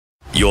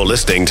You're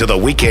listening to the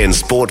Weekend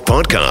Sport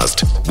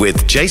Podcast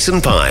with Jason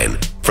Pine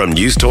from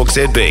News Talk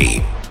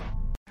ZB.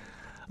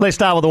 Let's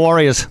start with the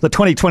Warriors. The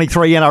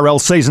 2023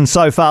 NRL season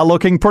so far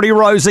looking pretty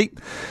rosy.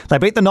 They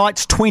beat the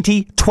Knights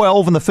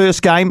 20-12 in the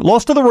first game,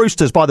 lost to the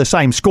Roosters by the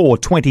same score,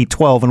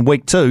 20-12 in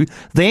week 2,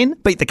 then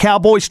beat the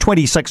Cowboys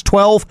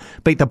 26-12,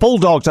 beat the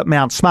Bulldogs at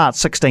Mount Smart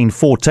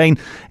 16-14,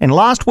 and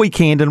last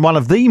weekend in one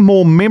of the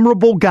more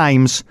memorable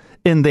games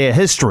in their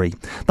history,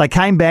 they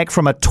came back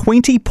from a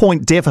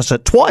 20-point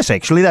deficit twice,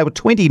 actually. They were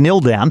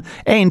 20-0 down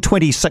and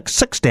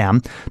 26-6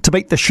 down to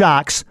beat the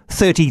Sharks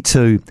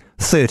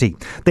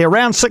 32-30. Their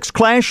round 6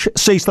 clash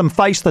sees them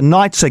face the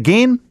Knights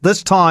again,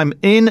 this time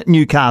in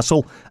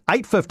Newcastle,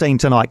 8:15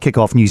 tonight,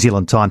 kick-off New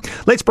Zealand time.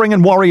 Let's bring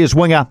in Warriors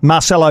winger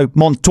Marcelo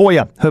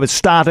Montoya, who has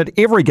started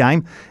every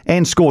game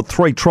and scored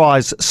 3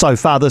 tries so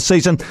far this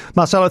season.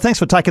 Marcelo, thanks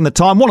for taking the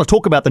time. I want to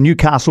talk about the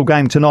Newcastle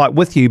game tonight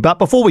with you, but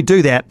before we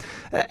do that,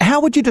 how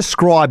would you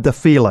describe the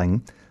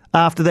feeling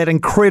after that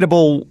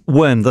incredible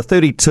win, the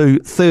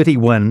 32-30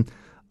 win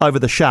over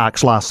the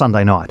Sharks last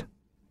Sunday night?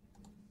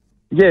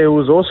 Yeah, it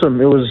was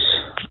awesome. It was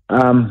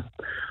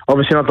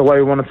obviously not the way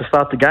we wanted to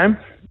start the game,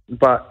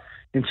 but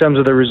in terms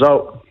of the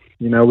result,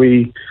 you know,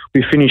 we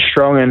finished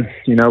strong, and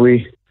you know,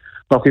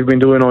 like we've been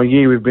doing all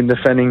year, we've been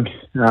defending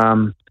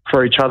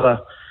for each other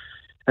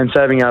and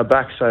saving our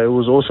back. So it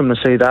was awesome to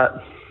see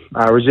that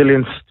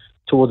resilience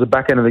towards the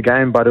back end of the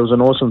game. But it was an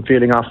awesome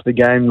feeling after the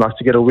game, like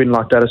to get a win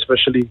like that,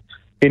 especially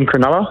in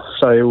Cronulla.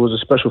 So it was a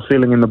special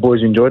feeling, and the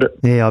boys enjoyed it.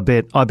 Yeah, I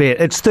bet.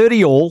 It's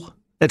 30-all.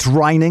 It's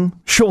raining.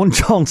 Sean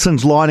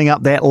Johnson's lining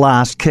up that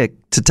last kick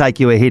to take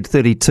you ahead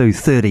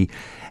 32-30.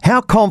 How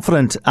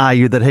confident are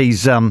you that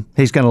he's going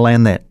to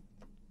land that?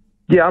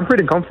 Yeah, I'm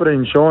pretty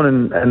confident in Sean,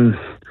 and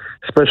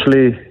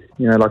especially,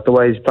 you know, like the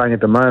way he's playing at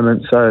the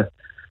moment. So,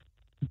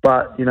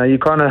 but, you know, you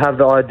kind of have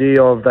the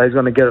idea of that he's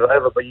going to get it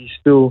over, but you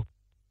still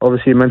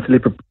obviously mentally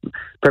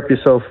prep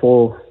yourself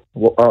for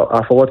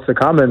what's to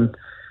come. And,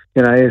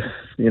 you know, if,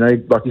 you know,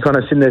 like you kind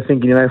of sitting there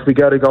thinking, you know, if we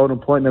go to Golden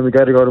Point, then we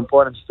go to Golden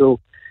Point and still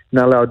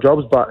nail our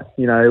jobs. But,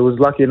 you know, it was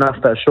lucky enough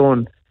that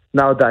Sean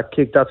nailed that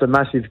kick. That's a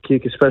massive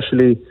kick,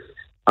 especially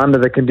under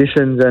the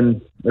conditions,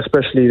 and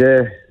especially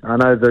there. I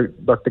know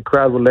the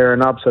crowd were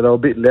layering up, so they were a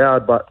bit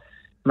loud, but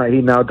mate,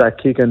 he nailed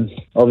that kick, and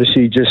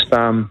obviously just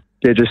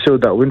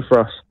sealed that win for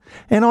us.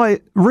 And I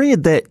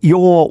read that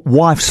your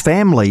wife's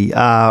family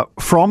are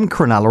from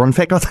Cronulla. In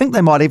fact, I think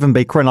they might even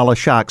be Cronulla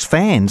Sharks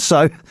fans.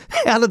 So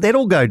how did that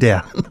all go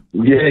down?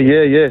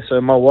 Yeah.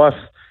 So my wife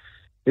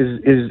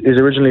is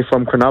originally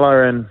from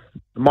Cronulla, and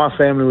my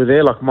family were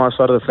there, like my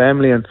side of the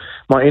family, and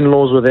my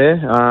in-laws were there.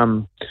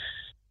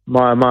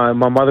 My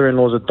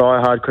mother-in-law's a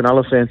die-hard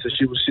Cronulla fan, so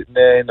she was sitting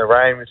there in the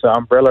rain with her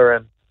umbrella,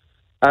 and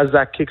as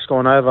that kick's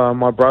gone over,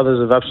 my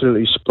brothers have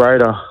absolutely sprayed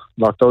her.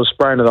 Like, they were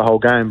spraying her the whole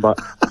game, but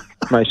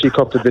mate, she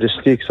copped a bit of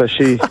stick, so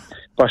she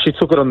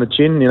took it on the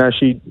chin. You know,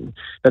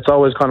 it's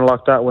always kind of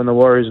like that when the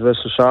Warriors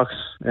versus Sharks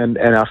and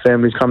our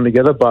families come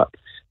together, but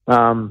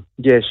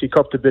she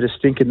copped a bit of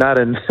stink in that,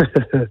 and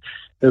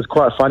it was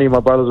quite funny. My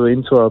brothers were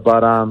into her,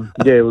 but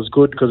it was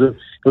good because it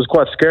was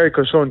quite scary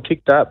because Sean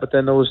kicked that, but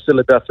then there was still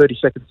about 30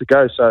 seconds to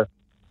go. So,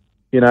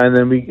 you know, and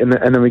then we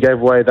gave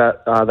away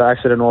that the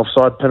accidental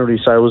offside penalty.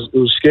 So it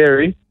was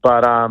scary,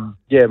 but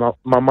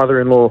my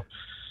mother-in-law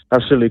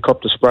absolutely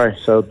copped a spray.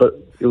 So, but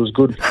it was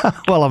good.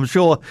 Well, I'm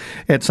sure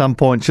at some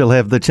point she'll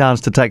have the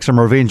chance to take some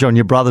revenge on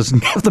your brothers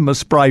and give them a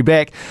spray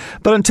back.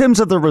 But in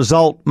terms of the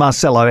result,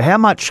 Marcelo, how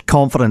much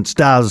confidence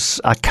does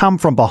a come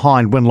from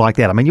behind win like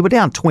that? I mean, you were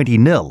down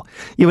 20-0.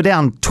 You were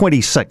down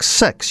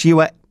 26-6. You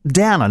were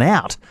down and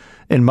out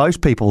in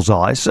most people's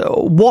eyes.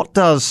 What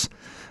does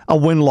a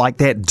win like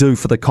that do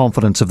for the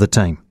confidence of the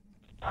team?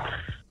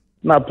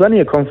 No, plenty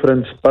of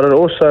confidence, but it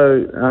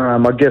also,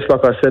 I guess,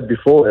 like I said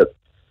before, it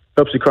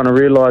helps you kind of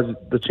realise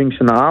the chinks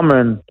in the armour,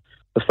 and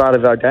the start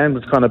of our game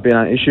has kind of been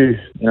our issue,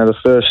 you know, the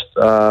first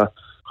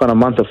kind of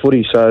month of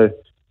footy. So,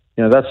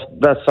 you know,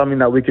 that's something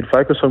that we could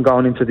focus on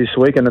going into this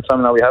week, and it's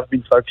something that we have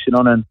been focusing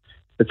on, and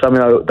it's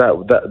something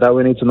that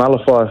we need to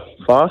nullify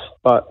fast.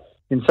 But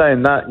in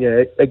saying that,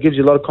 yeah, it gives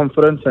you a lot of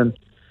confidence, and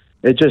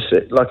it just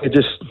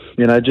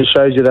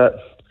shows you that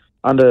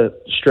under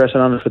stress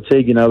and under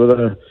fatigue, you know, we're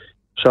going to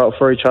show up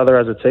for each other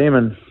as a team,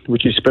 and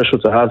which is special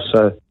to have.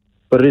 So,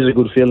 but it is a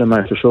good feeling,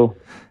 mate, for sure.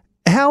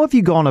 How have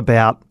you gone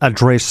about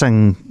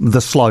addressing the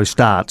slow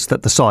starts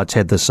that the side's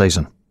had this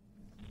season?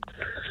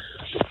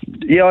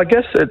 Yeah, I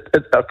guess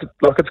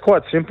it's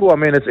quite simple. I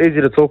mean, it's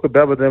easy to talk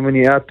about, but then when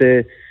you're out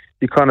there,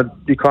 you kind of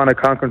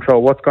can't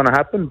control what's going to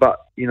happen. But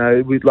you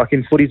know, like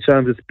in footy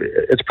terms,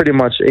 it's pretty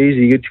much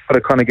easy. You got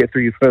to kind of get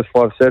through your first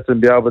 5 sets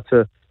and be able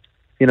to,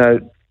 you know,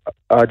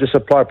 just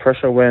apply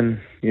pressure when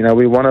you know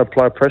we want to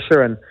apply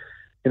pressure, and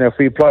you know if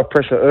we apply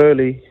pressure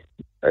early,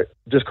 it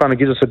just kind of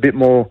gives us a bit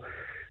more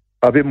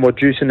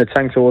juice in the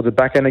tank towards the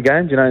back end of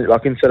games, you know,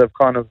 like instead of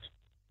kind of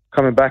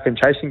coming back and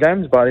chasing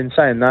games. But in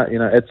saying that, you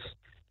know,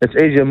 it's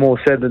easier more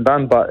said than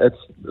done, but it's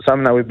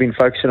something that we've been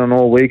focusing on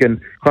all week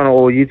and kind of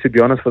all year, to be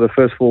honest, for the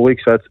first 4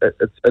 weeks. So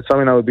it's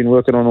something that we've been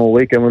working on all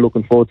week, and we're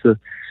looking forward to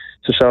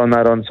showing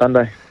that on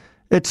Sunday.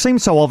 It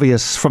seems so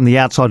obvious from the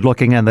outside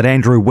looking in that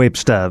Andrew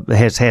Webster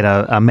has had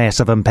a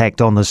massive impact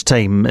on this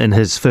team in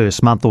his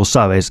first month or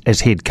so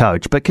as head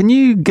coach. But can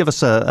you give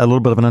us a little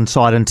bit of an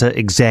insight into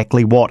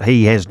exactly what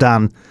he has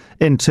done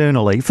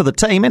internally for the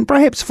team and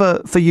perhaps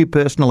for you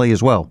personally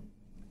as well?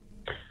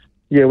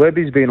 Yeah,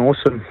 Webby's been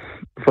awesome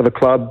for the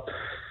club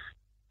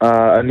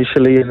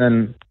initially, and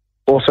then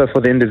also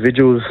for the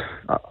individuals.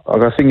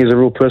 I think he's a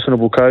real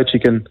personable coach. He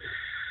can...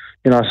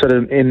 I said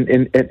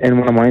in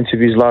one of my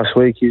interviews last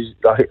week, he's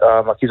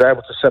able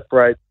to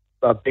separate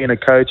being a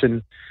coach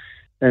and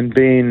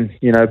being,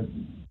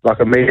 like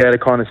a mediator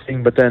kind of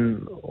thing, but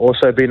then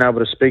also being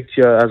able to speak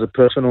to you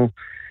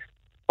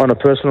on a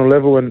personal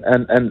level and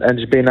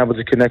just being able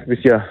to connect with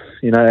you,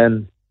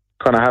 and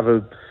kind of have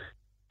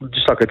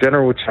just like a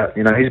general chat.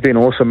 He's been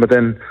awesome, but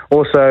then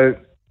also,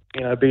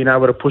 being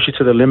able to push you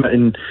to the limit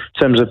in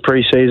terms of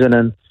pre-season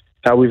and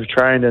how we've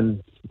trained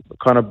and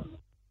kind of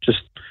just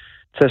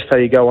test how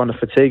you go under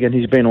fatigue, and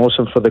he's been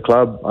awesome for the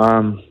club.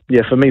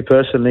 For me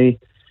personally,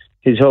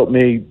 he's helped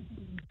me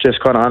just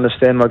kind of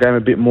understand my game a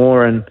bit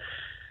more and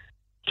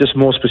just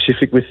more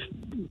specific with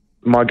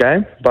my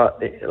game.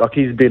 But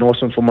he's been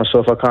awesome for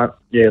myself. I can't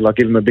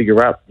give him a bigger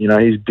rap.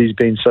 He's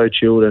been so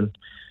chilled, and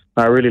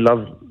I really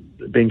love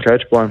being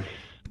coached by him.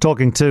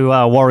 Talking to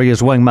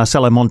Warriors wing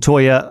Marcelo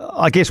Montoya,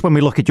 I guess when we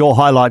look at your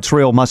highlights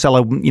reel,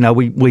 Marcelo,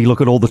 we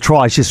look at all the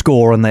tries you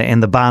score and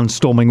the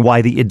barnstorming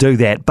way that you do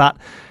that. But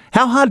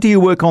how hard do you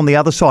work on the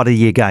other side of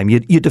your game,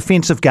 your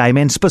defensive game,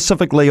 and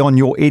specifically on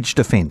your edge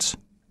defence?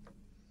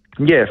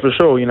 Yeah, for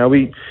sure.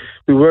 We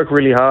work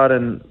really hard,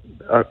 and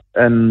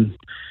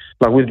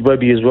like with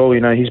Webby as well,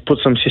 he's put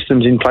some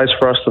systems in place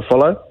for us to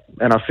follow.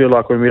 And I feel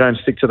like when we don't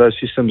stick to those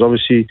systems,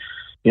 obviously,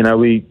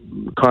 we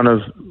kind of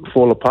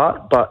fall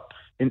apart. But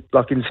in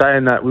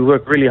saying that, we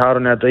work really hard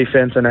on our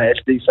defence and our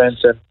edge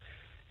defence, and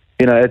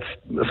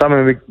it's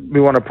something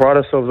we want to pride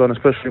ourselves on,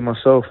 especially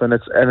myself. And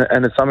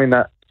it's something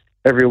that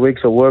every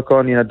week's a work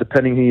on,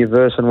 depending who you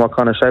verse and what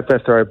kind of shape they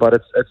throw. But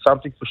it's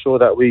something for sure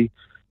that we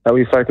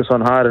focus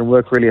on hard and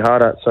work really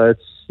hard at. So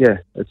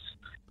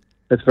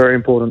it's very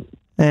important.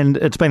 And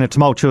it's been a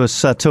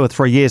tumultuous 2 or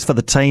 3 years for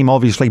the team,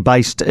 obviously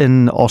based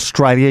in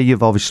Australia.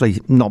 You've obviously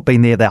not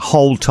been there the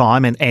whole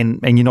time, and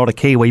you're not a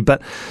Kiwi,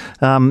 but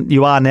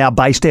you are now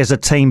based as a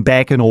team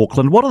back in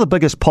Auckland. What are the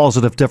biggest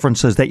positive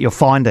differences that you're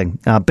finding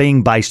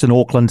being based in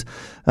Auckland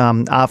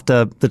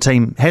after the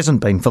team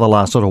hasn't been for the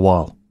last little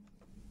while?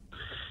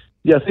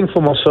 Yeah, I think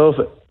for myself,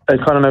 it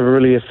kind of never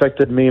really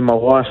affected me and my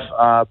wife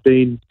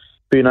being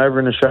over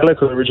in Australia,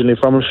 because I'm originally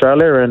from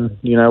Australia, and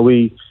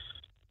we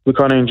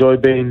kind of enjoy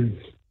being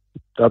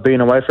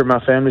away from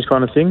our families,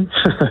 kind of thing.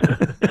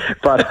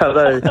 But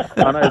I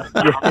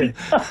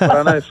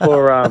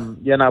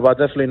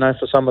definitely know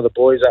for some of the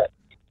boys that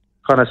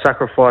kind of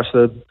sacrificed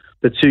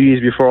the 2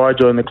 years before I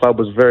joined the club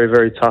was very,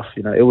 very tough.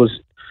 It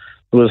was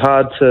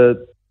hard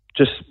to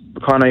just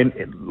kind of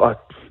like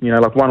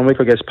 1 week,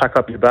 I guess, pack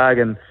up your bag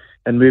and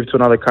move to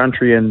another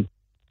country, and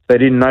they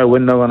didn't know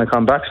when they were going to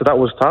come back. So that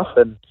was tough.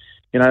 And,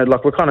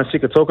 we're kind of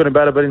sick of talking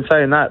about it, but in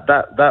saying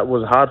that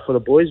was hard for the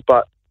boys.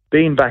 But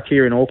being back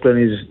here in Auckland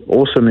is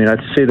awesome, to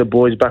see the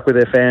boys back with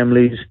their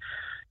families.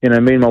 Me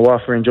and my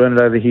wife are enjoying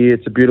it over here.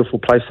 It's a beautiful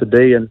place to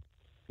be. And,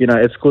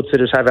 it's good to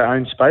just have our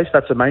own space.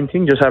 That's the main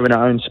thing, just having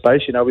our own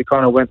space. We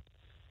kind of went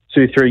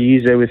 2-3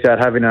 years there without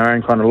having our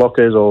own kind of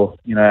lockers or,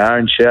 our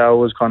own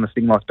showers, kind of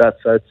thing like that.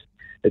 So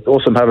it's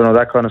awesome having all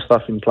that kind of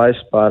stuff in place.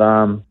 But,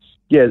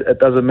 it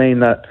doesn't mean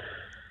that,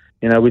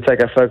 we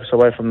take our focus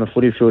away from the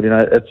footy field.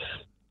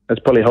 It's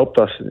probably helped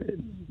us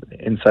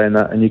in saying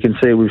that. And you can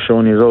see with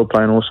Shawnee as well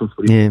playing awesome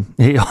footy.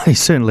 Yeah, he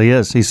certainly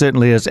is. He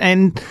certainly is.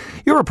 And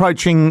you're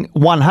approaching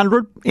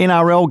 100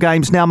 NRL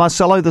games now,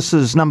 Marcelo. This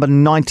is number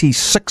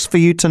 96 for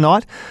you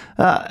tonight.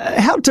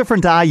 How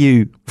different are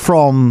you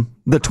from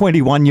the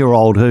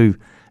 21-year-old who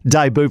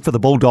debuted for the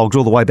Bulldogs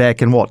all the way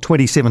back in,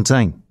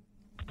 2017?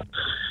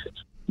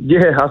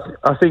 Yeah,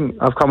 I think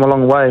I've come a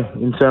long way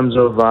in terms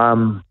of,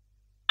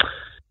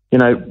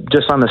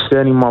 just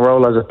understanding my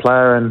role as a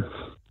player, and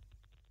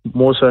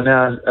more so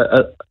now,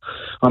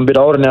 I'm a bit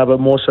older now,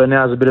 but more so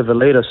now as a bit of a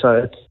leader.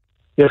 So,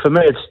 for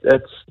me,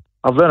 it's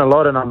I've learned a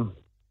lot, and I'm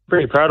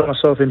pretty proud of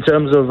myself in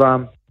terms of,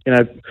 kind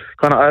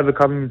of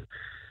overcoming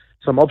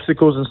some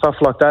obstacles and stuff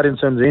like that in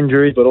terms of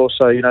injuries, but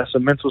also,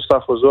 some mental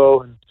stuff as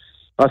well. And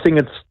I think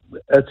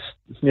I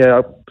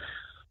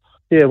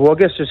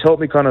guess just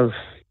helped me kind of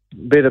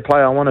be the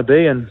player I want to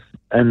be, and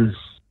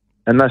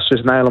that's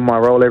just nailing my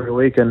role every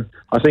week. And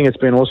I think it's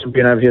been awesome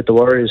being over here at the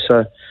Warriors.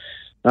 So,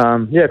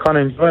 kind of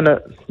enjoying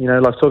it,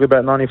 talk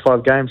about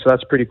 95 games, so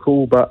that's pretty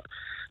cool. But,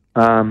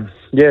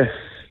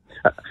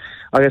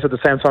 I guess at the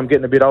same time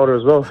getting a bit older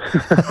as well.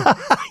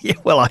 Yeah,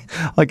 well,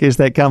 I guess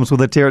that comes with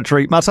the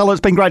territory. Marcelo,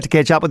 it's been great to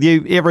catch up with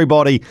you.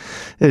 Everybody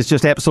is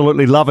just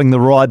absolutely loving the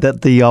ride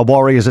that the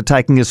Warriors are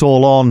taking us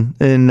all on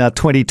in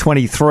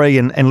 2023,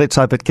 and let's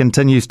hope it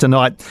continues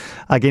tonight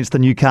against the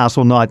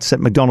Newcastle Knights at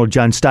McDonald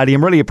Jones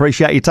Stadium. Really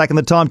appreciate you taking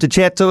the time to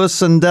chat to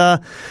us, and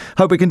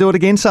hope we can do it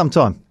again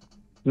sometime.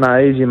 No,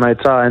 easy, mate.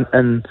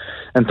 And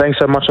thanks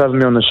so much for having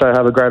me on the show.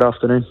 Have a great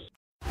afternoon.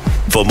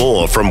 For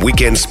more from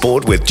Weekend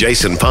Sport with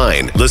Jason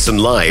Pine, listen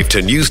live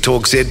to News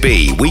Talk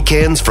ZB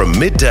weekends from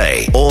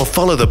midday or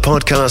follow the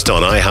podcast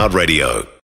on iHeartRadio.